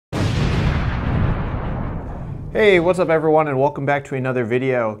Hey, what's up everyone, and welcome back to another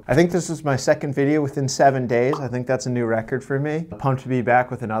video. I think this is my second video within 7 days. I think that's a new record for me. Pumped to be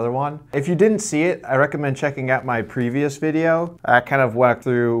back with another one. If you didn't see it, I recommend checking out my previous video. I kind of went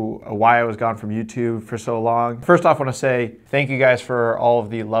through why I was gone from YouTube for so long. First off, I want to say thank you guys for all of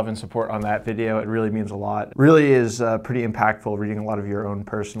the love and support on that video. It really means a lot. It really is pretty impactful reading a lot of your own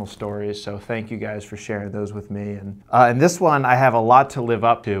personal stories, so thank you guys for sharing those with me. And in this one, I have a lot to live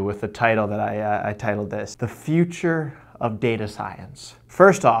up to with the title that I titled this, The Future of Data Science.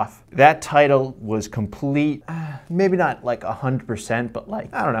 First off, that title was complete, maybe not like 100%, but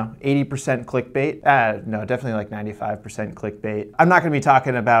like, I don't know, 80% clickbait. No, definitely like 95% clickbait. I'm not gonna be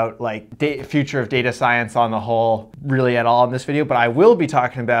talking about like future of data science on the whole really at all in this video, but I will be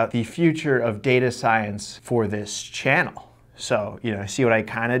talking about the future of data science for this channel. So, see what I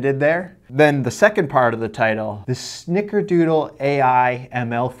kind of did there? Then the second part of the title, the Snickerdoodle AI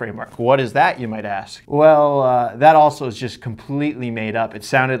ML framework. What is that, you might ask? Well, that also is just completely made up. It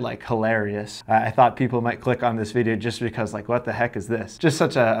sounded like hilarious. I thought people might click on this video just because like, what the heck is this? Just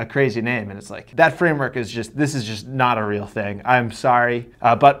such a crazy name. And it's like, that framework is just, this is just not a real thing. I'm sorry.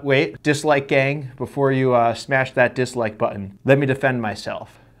 But wait, dislike gang, before you smash that dislike button, let me defend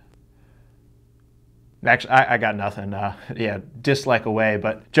myself. Actually, I got nothing. Yeah, dislike away,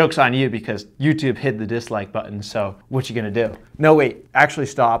 but joke's on you because YouTube hid the dislike button, so what you gonna do? No, wait, actually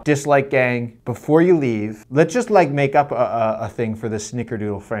stop. Dislike gang, before you leave, let's just like make up a thing for the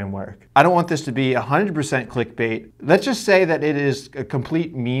Snickerdoodle framework. I don't want this to be 100% clickbait. Let's just say that it is a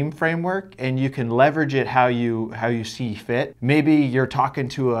complete meme framework and you can leverage it how you see fit. Maybe you're talking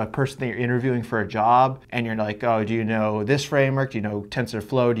to a person that you're interviewing for a job and you're like, oh, do you know this framework? Do you know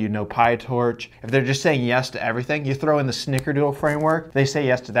TensorFlow? Do you know PyTorch? If they're just saying yes to everything, you throw in the Snickerdoodle framework, they say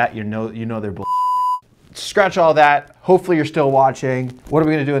yes to that, you know they're bull. Scratch all that. Hopefully you're still watching. What are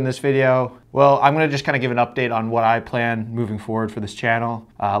we gonna do in this video? Well, I'm gonna just kind of give an update on what I plan moving forward for this channel.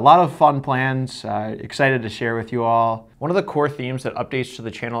 A lot of fun plans, excited to share with you all. One of the core themes that updates to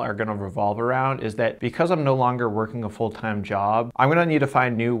the channel are gonna revolve around is that because I'm no longer working a full-time job, I'm gonna need to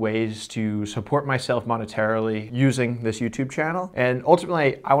find new ways to support myself monetarily using this YouTube channel. And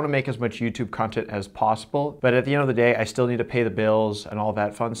ultimately, I wanna make as much YouTube content as possible, but at the end of the day, I still need to pay the bills and all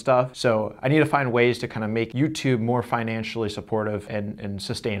that fun stuff. So I need to find ways to kind of make YouTube more financially supportive and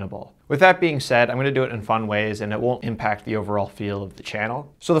sustainable. With that being said, I'm gonna do it in fun ways and it won't impact the overall feel of the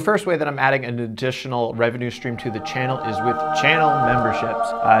channel. So the first way that I'm adding an additional revenue stream to the channel is with channel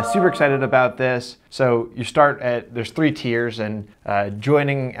memberships. Super excited about this. So you start at, there's 3 tiers, and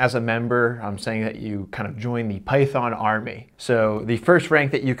joining as a member, I'm saying that you kind of join the Python army. So the first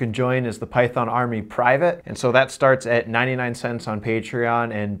rank that you can join is the Python Army Private. And so that starts at 99 cents on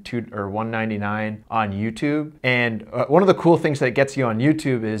Patreon and $1.99 on YouTube. And one of the cool things that gets you on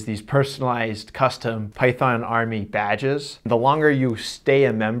YouTube is these personalized custom Python Army badges. The longer you stay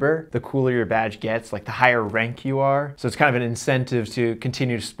a member, the cooler your badge gets, like the higher rank you are. So it's kind of an incentive to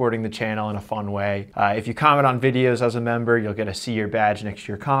continue supporting the channel in a fun way. If you comment on videos as a member, you'll get to see your badge next to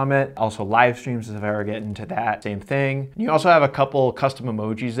your comment. Also live streams, if I ever get into that, same thing. You also have a couple custom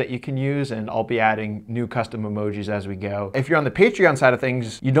emojis that you can use, and I'll be adding new custom emojis as we go. If you're on the Patreon side of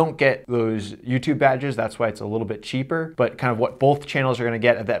things, you don't get those YouTube badges. That's why it's a little bit cheaper, but kind of what both channels are gonna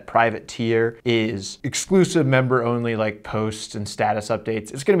get at that private tier is exclusive member only like posts and status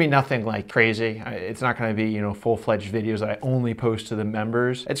updates. It's gonna be nothing like crazy. It's not gonna be, full-fledged videos that I only post to the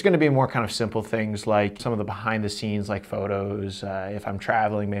members. It's gonna be more kind of simple things like some of the behind the scenes like photos. If I'm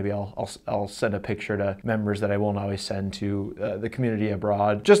traveling, maybe I'll send a picture to members that I won't always send to the community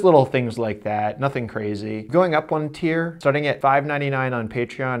abroad. Just little things like that, nothing crazy. Going up one tier, starting at $5.99 on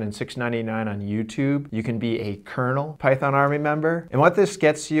Patreon and $6.99 on YouTube, you can be a Kernel Python Army member. And what this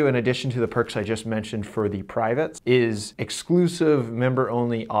gets you, in addition to the perks I just mentioned for the privates, is exclusive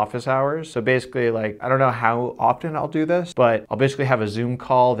member-only office hours. So basically, like, I don't know how often I'll do this, but I'll basically have a Zoom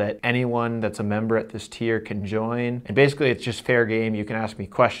call that anyone that's a member at this tier can join. And basically it's just fair game. You can ask me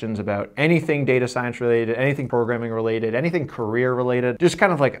questions about anything data science related, anything programming related, anything career related, just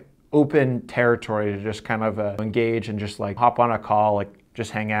kind of like open territory to just kind of engage and just like hop on a call, like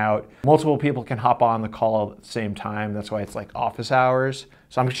just hang out. Multiple people can hop on the call at the same time. That's why it's like office hours.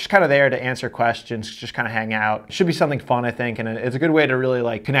 So I'm just kind of there to answer questions, just kind of hang out. It should be something fun, I think, and it's a good way to really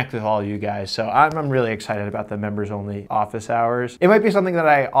like connect with all of you guys. So I'm really excited about the members only office hours. It might be something that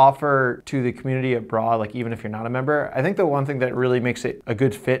I offer to the community abroad, like even if you're not a member. I think the one thing that really makes it a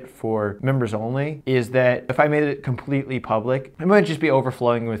good fit for members only is that if I made it completely public, it might just be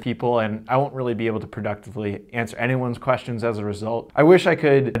overflowing with people and I won't really be able to productively answer anyone's questions as a result. I wish I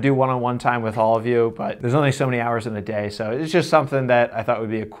could do one-on-one time with all of you, but there's only so many hours in a day. So it's just something that I thought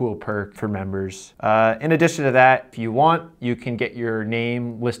would be a cool perk for members. In addition to that, if you want, you can get your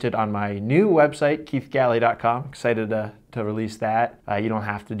name listed on my new website, keithgalli.com. Excited to release that. You don't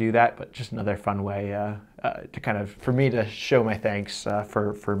have to do that, but just another fun way to kind of, for me to show my thanks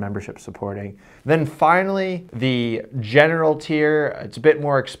for membership supporting. Then finally, the general tier. It's a bit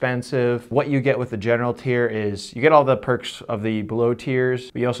more expensive. What you get with the general tier is you get all the perks of the below tiers,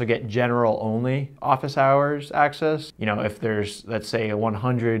 but you also get general only office hours access. You know, if there's, let's say,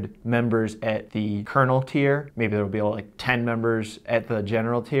 100 members at the kernel tier, maybe there'll be like 10 members at the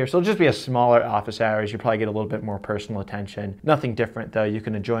general tier. So it'll just be a smaller office hours. You probably get a little bit more personal attention. Nothing different though. You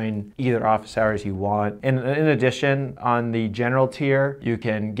can join either office hours you want. And in addition, on the general tier, you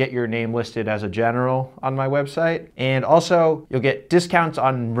can get your name listed as a general on my website. And also you'll get discounts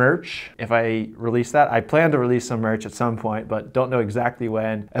on merch if I release that. I plan to release some merch at some point, but don't know exactly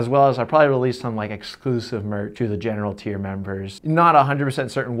when, as well as I'll probably release some like exclusive merch to the general tier members. Not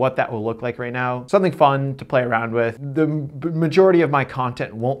 100% certain what that will look like right now. Something fun to play around with. The majority of my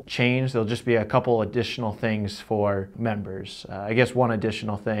content won't change. There'll just be a couple additional things for members. I guess one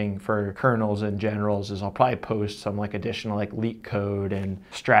additional thing for kernels and generals is I'll probably post some like additional like leak code and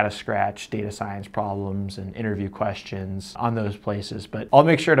StrataScratch data science problems and interview questions on those places. But I'll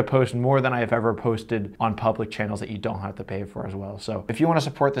make sure to post more than I've ever posted on public channels that you don't have to pay for as well. So if you want to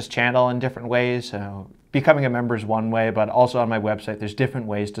support this channel in different ways, becoming a member is one way, but also on my website, there's different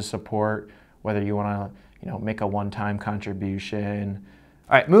ways to support, whether you want to, make a one-time contribution.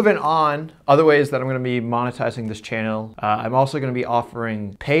 All right, moving on, other ways that I'm going to be monetizing this channel. I'm also going to be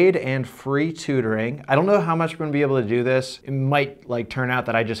offering paid and free tutoring. I don't know how much we're going to be able to do this. It might turn out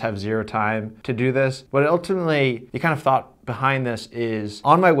that I just have zero time to do this, but ultimately the kind of thought behind this is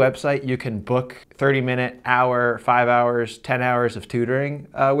on my website, you can book 30-minute, hour, 5 hours, 10 hours of tutoring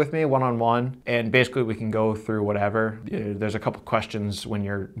with me one-on-one. And basically we can go through whatever. There's a couple questions when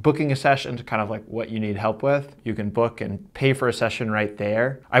you're booking a session to kind of like what you need help with. You can book and pay for a session right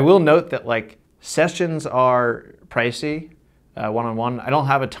there. I will note that sessions are pricey. One-on-one. I don't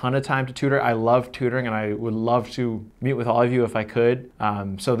have a ton of time to tutor. I love tutoring and I would love to meet with all of you if I could.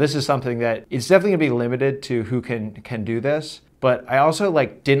 So this is something that it's definitely gonna be limited to who can do this. But I also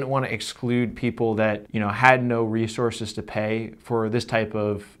didn't want to exclude people that had no resources to pay for this type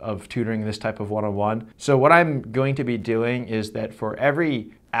of tutoring, this type of one-on-one. So what I'm going to be doing is that for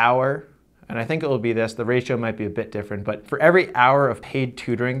every hour, and I think it will be this, the ratio might be a bit different, but for every hour of paid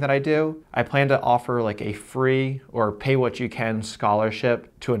tutoring that I do, I plan to offer a free or pay what you can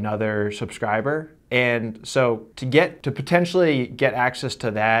scholarship to another subscriber. And so to potentially get access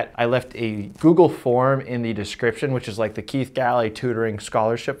to that, I left a Google form in the description, which is the Keith Galli tutoring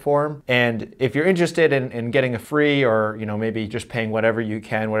scholarship form. And if you're interested in getting a free or maybe just paying whatever you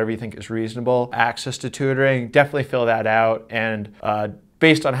can, whatever you think is reasonable, access to tutoring, definitely fill that out. And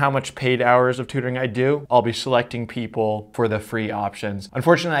based on how much paid hours of tutoring I do, I'll be selecting people for the free options.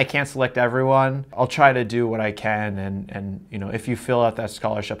 Unfortunately, I can't select everyone. I'll try to do what I can, and if you fill out that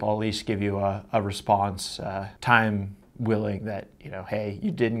scholarship, I'll at least give you a response, time willing that, hey,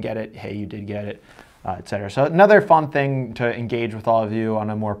 you didn't get it, hey, you did get it, etc. So another fun thing to engage with all of you on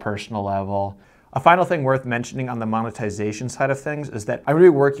a more personal level. A final thing worth mentioning on the monetization side of things is that I'm going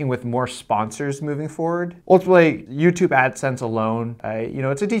to be working with more sponsors moving forward. Ultimately, YouTube AdSense alone,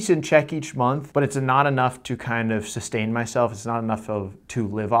 it's a decent check each month, but it's not enough to kind of sustain myself. It's not enough to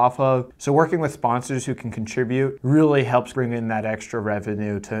live off of. So working with sponsors who can contribute really helps bring in that extra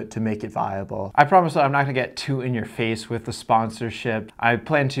revenue to make it viable. I promise that I'm not going to get too in your face with the sponsorship. I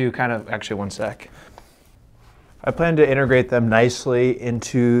plan to actually one sec. I plan to integrate them nicely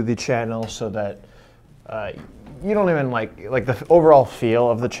into the channel so that you don't even the overall feel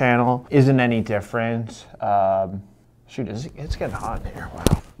of the channel isn't any different. Shoot, it's getting hot in here.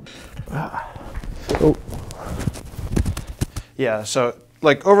 Wow. Oh. Yeah, so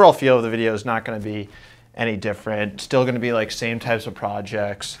overall feel of the video is not going to be any different. Still going to be same types of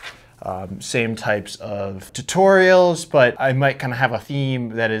projects. Same types of tutorials, but I might kind of have a theme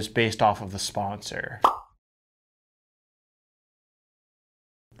that is based off of the sponsor.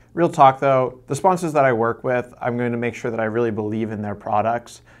 Real talk though, the sponsors that I work with, I'm going to make sure that I really believe in their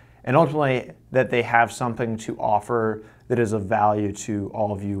products and ultimately that they have something to offer that is of value to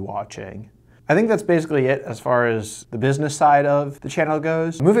all of you watching. I think that's basically it as far as the business side of the channel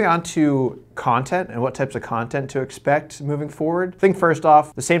goes. Moving on to content and what types of content to expect moving forward. I think first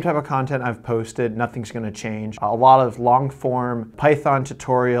off, the same type of content I've posted, nothing's going to change. A lot of long form Python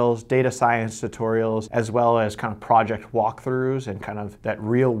tutorials, data science tutorials, as well as kind of project walkthroughs and kind of that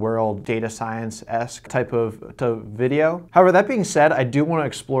real world data science-esque type of video. However, that being said, I do want to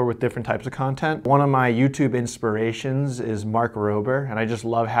explore with different types of content. One of my YouTube inspirations is Mark Rober, and I just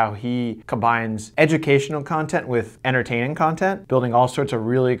love how he combines educational content with entertaining content, building all sorts of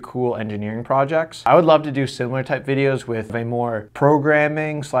really cool engineering projects. I would love to do similar type videos with a more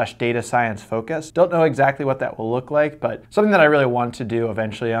programming / data science focus. Don't know exactly what that will look like, but something that I really want to do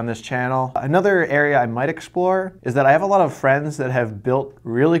eventually on this channel. Another area I might explore is that I have a lot of friends that have built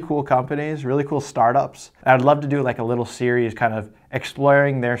really cool companies, really cool startups. I'd love to do like a little series kind of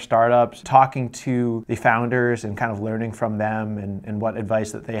exploring their startups, talking to the founders and kind of learning from them and what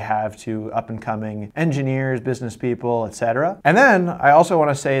advice that they have to up and coming engineers, business people, etc. And then I also want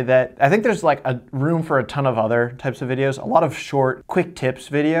to say that I think there's like a room for a ton of other types of videos, a lot of short, quick tips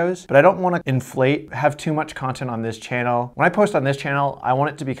videos, but I don't want to have too much content on this channel. When I post on this channel, I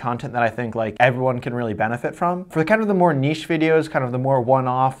want it to be content that I think like everyone can really benefit from. For kind of the more niche videos, kind of the more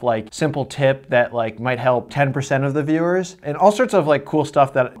one-off, like simple tip that like might help 10% of the viewers, and all sorts of like cool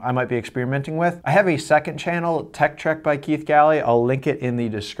stuff that I might be experimenting with. I have a second channel, TechTrek by Keith Galli. I'll link it in the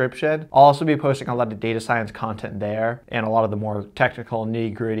description. I'll also be posting a lot of data science content there and a lot of the more technical,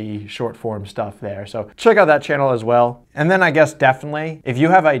 nitty-gritty, short form stuff there. So check out that channel as well. And then I guess definitely, if you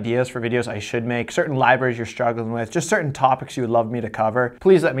have ideas for videos I should make, certain libraries you're struggling with, just certain topics you would love me to cover,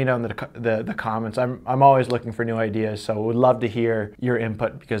 please let me know in the comments. I'm always looking for new ideas, so would love to hear your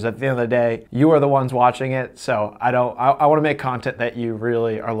input, because at the end of the day, you are the ones watching it, so I want to make content that you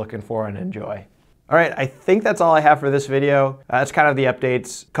really are looking for and enjoy. All right, I think that's all I have for this video. That's kind of the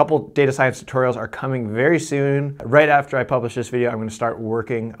updates. A couple data science tutorials are coming very soon. Right after I publish this video, I'm going to start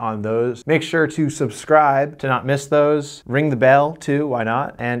working on those. Make sure to subscribe to not miss those. Ring the bell too, why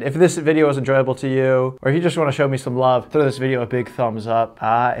not? And if this video was enjoyable to you, or if you just want to show me some love, throw this video a big thumbs up.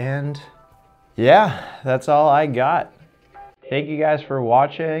 And yeah, that's all I got. Thank you guys for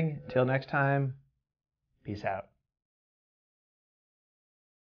watching. Until next time, peace out.